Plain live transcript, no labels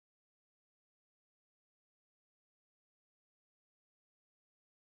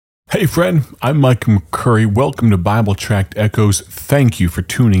Hey friend, I'm Mike McCurry. Welcome to Bible Tract Echoes. Thank you for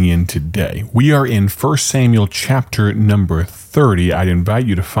tuning in today. We are in 1 Samuel chapter number 30. I'd invite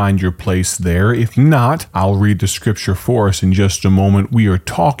you to find your place there. If not, I'll read the scripture for us in just a moment. We are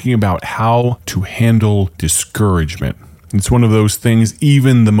talking about how to handle discouragement. It's one of those things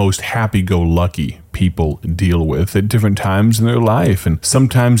even the most happy-go-lucky people deal with at different times in their life. And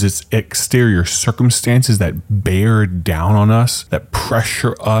sometimes it's exterior circumstances that bear down on us, that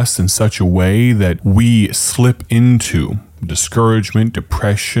pressure us in such a way that we slip into discouragement,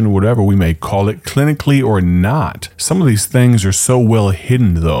 depression, whatever we may call it, clinically or not. Some of these things are so well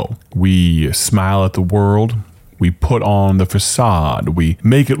hidden, though. We smile at the world. We put on the facade. We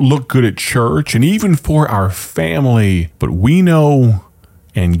make it look good at church and even for our family. But we know,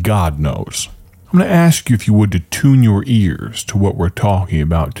 and God knows. I'm going to ask you if you would to tune your ears to what we're talking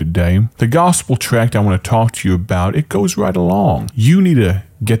about today. The gospel tract I want to talk to you about, it goes right along. You need to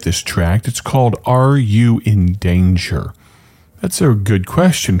get this tract. It's called, Are You in Danger? That's a good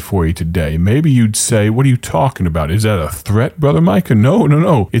question for you today. Maybe you'd say, what are you talking about? Is that a threat, Brother Micah?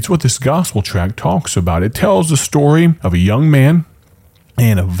 No. It's what this gospel tract talks about. It tells the story of a young man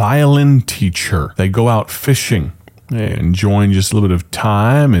and a violin teacher. They go out fishing and enjoying just a little bit of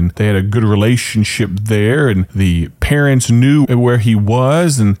time, and they had a good relationship there, and the parents knew where he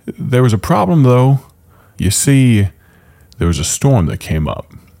was, and there was a problem, though. You see, there was a storm that came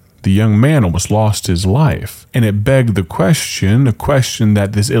up. The young man almost lost his life. And it begged the question, a question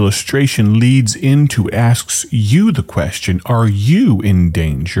that this illustration leads into, asks you the question, are you in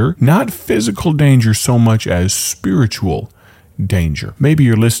danger? Not physical danger so much as spiritual danger. Maybe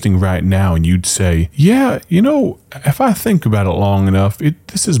you're listening right now and you'd say, yeah, if I think about it long enough,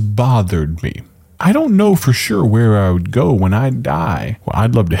 this has bothered me. I don't know for sure where I would go when I die. Well,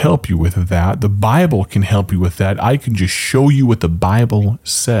 I'd love to help you with that. The Bible can help you with that. I can just show you what the Bible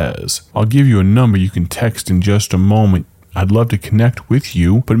says. I'll give you a number you can text in just a moment. I'd love to connect with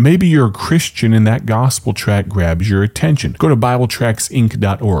you, but maybe you're a Christian and that gospel tract grabs your attention. Go to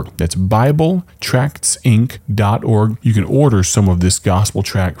BibleTractsInc.org. That's BibleTractsInc.org. You can order some of this gospel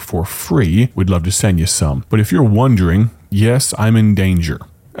tract for free. We'd love to send you some. But if you're wondering, yes, I'm in danger.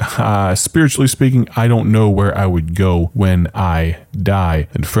 Spiritually speaking, I don't know where I would go when I die.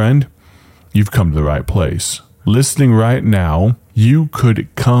 And friend, you've come to the right place. Listening right now, you could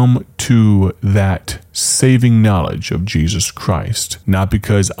come to that saving knowledge of Jesus Christ. Not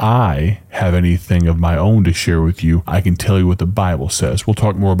because I have anything of my own to share with you. I can tell you what the Bible says. We'll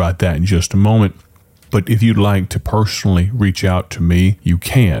talk more about that in just a moment. But if you'd like to personally reach out to me, you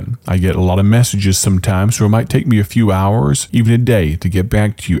can. I get a lot of messages sometimes, so it might take me a few hours, even a day, to get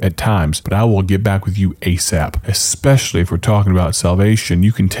back to you at times. But I will get back with you ASAP, especially if we're talking about salvation.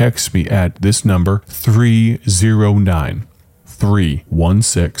 You can text me at this number,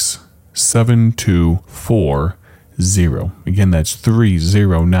 309-316-7240. Again, that's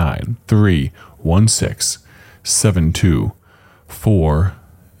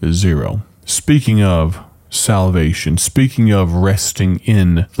 309-316-7240. Speaking of salvation, speaking of resting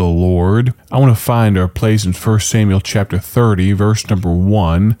in the Lord, I want to find our place in 1 Samuel chapter 30, verse number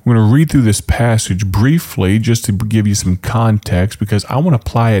 1. We're going to read through this passage briefly just to give you some context because I want to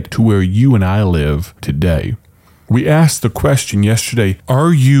apply it to where you and I live today. We asked the question yesterday,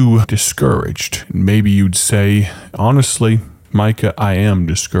 are you discouraged? Maybe you'd say, honestly, Micah, I am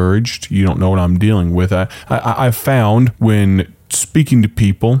discouraged. You don't know what I'm dealing with. I've found when speaking to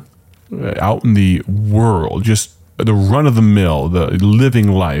people out in the world, just the run-of-the-mill, the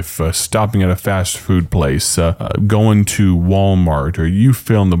living life, stopping at a fast food place, going to Walmart, or you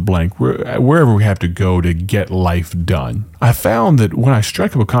fill in the blank, wherever we have to go to get life done. I found that when I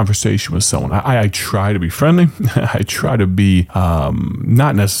strike up a conversation with someone, I try to be friendly. I try to be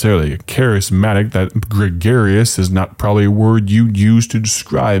not necessarily charismatic. That gregarious is not probably a word you'd use to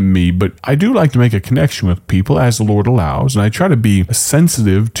describe me, but I do like to make a connection with people as the Lord allows, and I try to be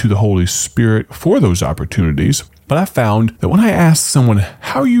sensitive to the Holy Spirit for those opportunities. But I found that when I ask someone,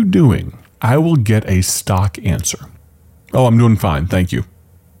 how are you doing? I will get a stock answer. Oh, I'm doing fine, thank you.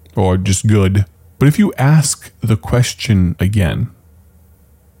 Or just good. But if you ask the question again,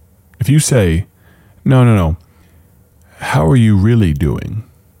 if you say, no, how are you really doing?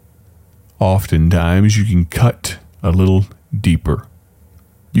 Oftentimes you can cut a little deeper.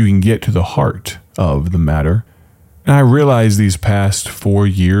 You can get to the heart of the matter. And I realize these past 4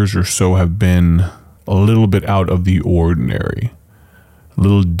 years or so have been a little bit out of the ordinary, a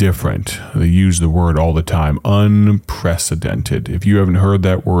little different. They use the word all the time, unprecedented. If you haven't heard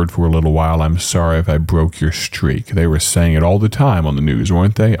that word for a little while, I'm sorry if I broke your streak. They were saying it all the time on the news,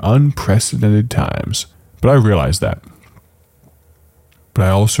 weren't they? Unprecedented times. But I realize that. But I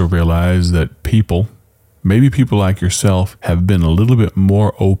also realize that people, maybe people like yourself, have been a little bit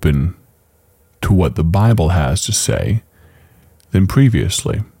more open to what the Bible has to say than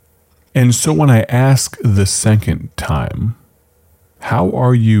previously. And so when I ask the second time, how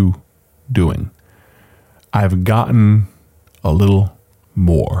are you doing? I've gotten a little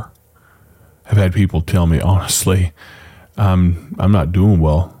more. I've had people tell me, honestly, I'm not doing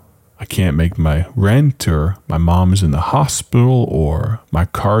well. I can't make my rent, or my mom is in the hospital, or my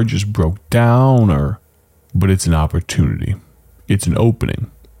car just broke down, but it's an opportunity. It's an opening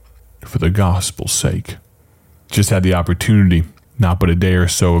for the gospel's sake. Just had the opportunity not but a day or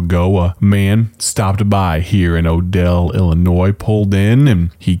so ago. A man stopped by here in Odell, Illinois, pulled in, and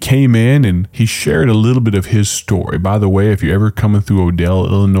he came in and he shared a little bit of his story. By the way, if you're ever coming through Odell,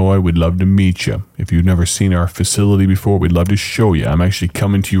 Illinois, we'd love to meet you. If you've never seen our facility before, we'd love to show you. I'm actually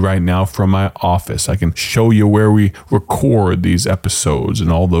coming to you right now from my office. I can show you where we record these episodes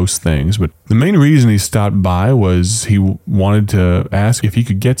and all those things. But the main reason he stopped by was he wanted to ask if he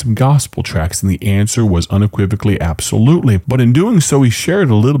could get some gospel tracts, and the answer was unequivocally absolutely. But in doing so, he shared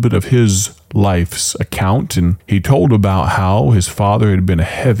a little bit of his life's account, and he told about how his father had been a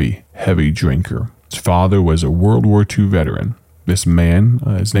heavy drinker. His father was a World War II veteran. This man,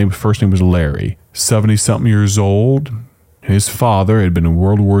 his first name was Larry, 70-something years old. His father had been in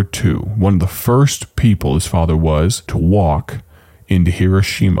World War II, one of the first people his father was to walk into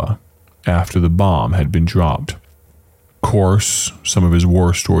Hiroshima after the bomb had been dropped. Of course, some of his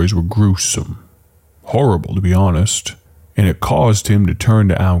war stories were gruesome, horrible to be honest, and it caused him to turn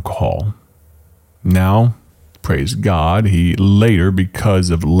to alcohol. Now, praise God, he later, because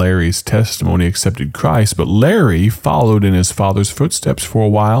of Larry's testimony, accepted Christ, but Larry followed in his father's footsteps for a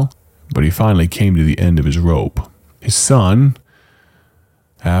while, but he finally came to the end of his rope. His son,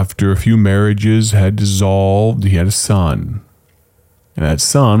 after a few marriages had dissolved, he had a son. And that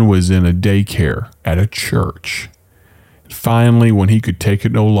son was in a daycare at a church. Finally, when he could take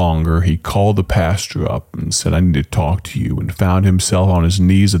it no longer, he called the pastor up and said, "I need to talk to you," and found himself on his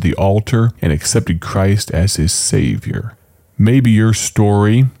knees at the altar and accepted Christ as his Savior. Maybe your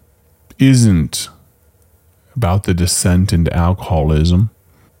story isn't about the descent into alcoholism.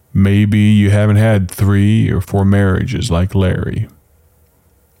 Maybe you haven't had 3 or 4 marriages like Larry.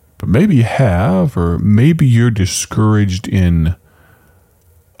 But maybe you have, or maybe you're discouraged in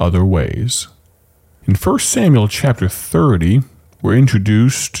other ways. In 1 Samuel chapter 30, we're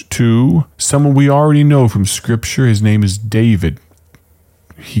introduced to someone we already know from Scripture. His name is David.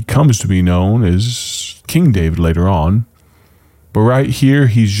 He comes to be known as King David later on. But right here,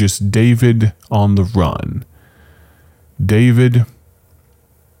 he's just David on the run. David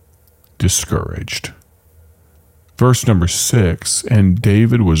discouraged. Verse number 6, "And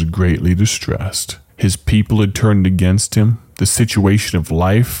David was greatly distressed. His people had turned against him. The situation of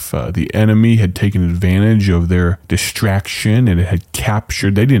life, the enemy had taken advantage of their distraction, and it had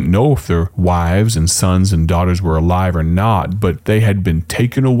captured. They didn't know if their wives and sons and daughters were alive or not, but they had been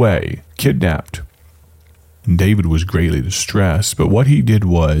taken away, kidnapped. And David was greatly distressed, but what he did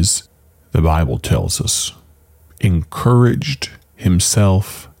was, the Bible tells us, encouraged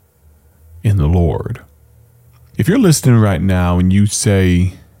himself in the Lord." If you're listening right now and you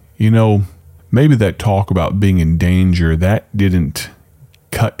say, maybe that talk about being in danger, that didn't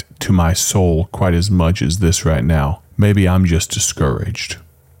cut to my soul quite as much as this right now. Maybe I'm just discouraged.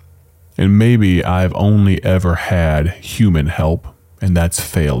 And maybe I've only ever had human help, and that's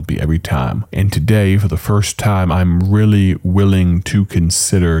failed me every time. And today, for the first time, I'm really willing to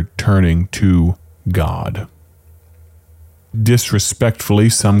consider turning to God. Disrespectfully,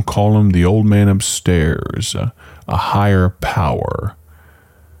 some call him the old man upstairs, a higher power.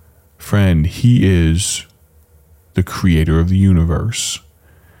 Friend, he is the creator of the universe,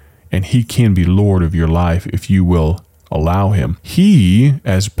 and he can be Lord of your life if you will allow him. He,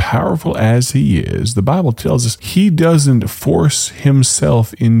 as powerful as he is, the Bible tells us he doesn't force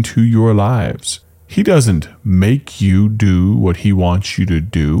himself into your lives. He doesn't make you do what he wants you to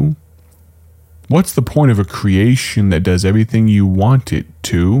do. What's the point of a creation that does everything you want it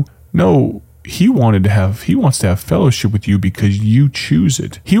to? No, he wants to have fellowship with you because you choose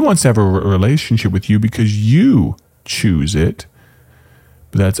it. He wants to have a relationship with you because you choose it.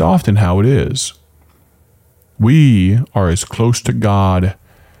 But that's often how it is. We are as close to God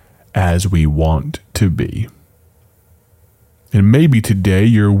as we want to be. And maybe today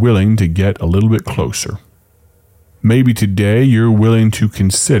you're willing to get a little bit closer. Maybe today you're willing to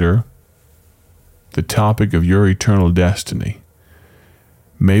consider the topic of your eternal destiny.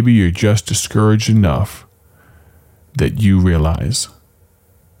 Maybe you're just discouraged enough that you realize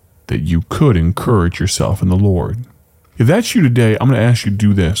that you could encourage yourself in the Lord. If that's you today, I'm going to ask you to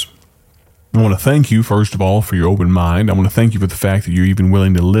do this. I want to thank you, first of all, for your open mind. I want to thank you for the fact that you're even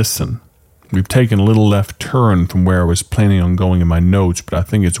willing to listen. We've taken a little left turn from where I was planning on going in my notes, but I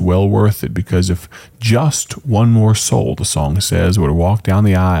think it's well worth it, because if just one more soul, the song says, were to walk down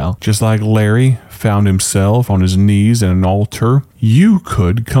the aisle, just like Larry found himself on his knees at an altar, you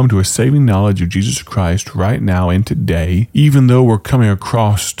could come to a saving knowledge of Jesus Christ right now and today, even though we're coming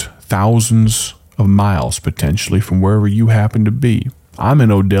across thousands of miles potentially from wherever you happen to be. I'm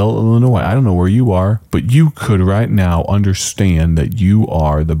in Odell, Illinois. I don't know where you are, but you could right now understand that you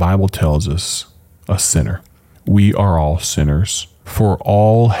are, the Bible tells us, a sinner. We are all sinners, for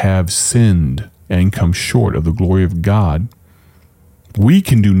all have sinned and come short of the glory of God. We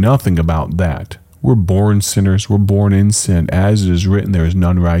can do nothing about that. We're born sinners. We're born in sin. As it is written, there is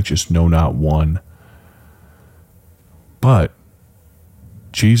none righteous, no, not one. But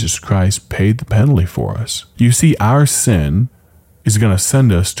Jesus Christ paid the penalty for us. You see, our sin is going to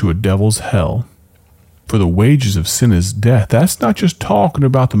send us to a devil's hell. For the wages of sin is death. That's not just talking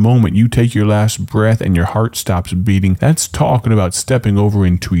about the moment you take your last breath and your heart stops beating. That's talking about stepping over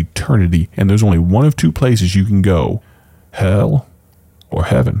into eternity. And there's only one of two places you can go: hell or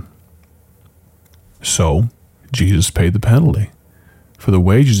heaven. So, Jesus paid the penalty. For the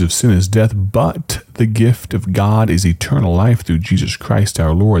wages of sin is death, but the gift of God is eternal life through Jesus Christ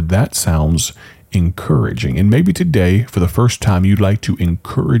our Lord. That sounds encouraging. And maybe today, for the first time, you'd like to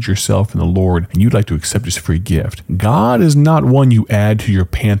encourage yourself in the Lord and you'd like to accept His free gift. God is not one you add to your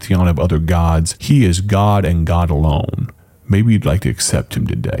pantheon of other gods. He is God and God alone. Maybe you'd like to accept Him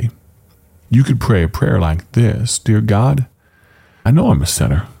today. You could pray a prayer like this: Dear God, I know I'm a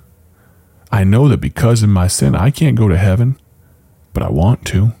sinner. I know that because of my sin, I can't go to heaven, but I want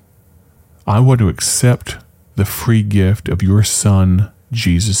to. I want to accept the free gift of your Son,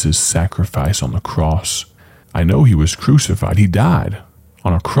 Jesus' sacrifice on the cross. I know He was crucified. He died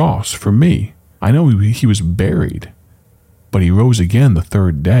on a cross for me. I know He was buried, but He rose again the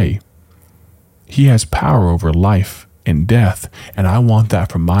third day. He has power over life and death, and I want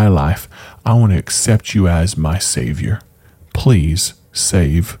that for my life. I want to accept You as my Savior. Please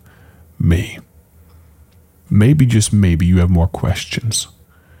save me. Maybe, just maybe, you have more questions.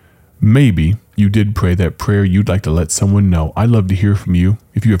 Maybe you did pray that prayer. You'd like to let someone know. I'd love to hear from you.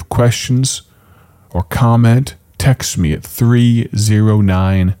 If you have questions or comment, text me at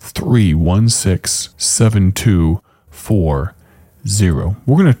 309-316-7240.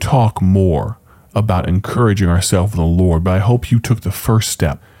 We're going to talk more about encouraging ourselves in the Lord, but I hope you took the first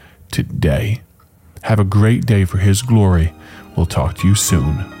step today. Have a great day for His glory. We'll talk to you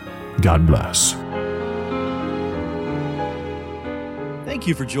soon. God bless. Thank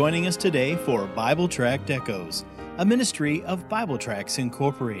you for joining us today for Bible Tract Echoes, a ministry of Bible Tracts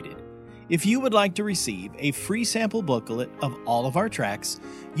Incorporated. If you would like to receive a free sample booklet of all of our tracts,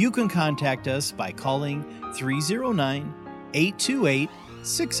 you can contact us by calling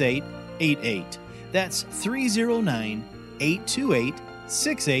 309-828-6888. That's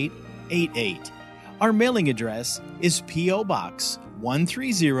 309-828-6888. Our mailing address is P.O. Box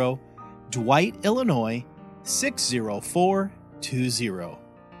 130, Dwight, Illinois 60420.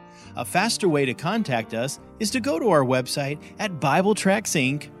 A faster way to contact us is to go to our website at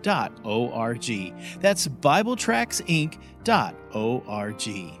BibleTractsInc.org. That's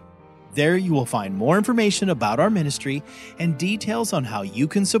BibleTractsInc.org. There you will find more information about our ministry and details on how you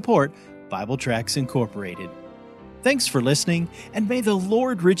can support Bible Tracts Incorporated. Thanks for listening, and may the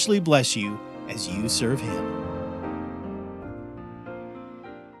Lord richly bless you as you serve Him.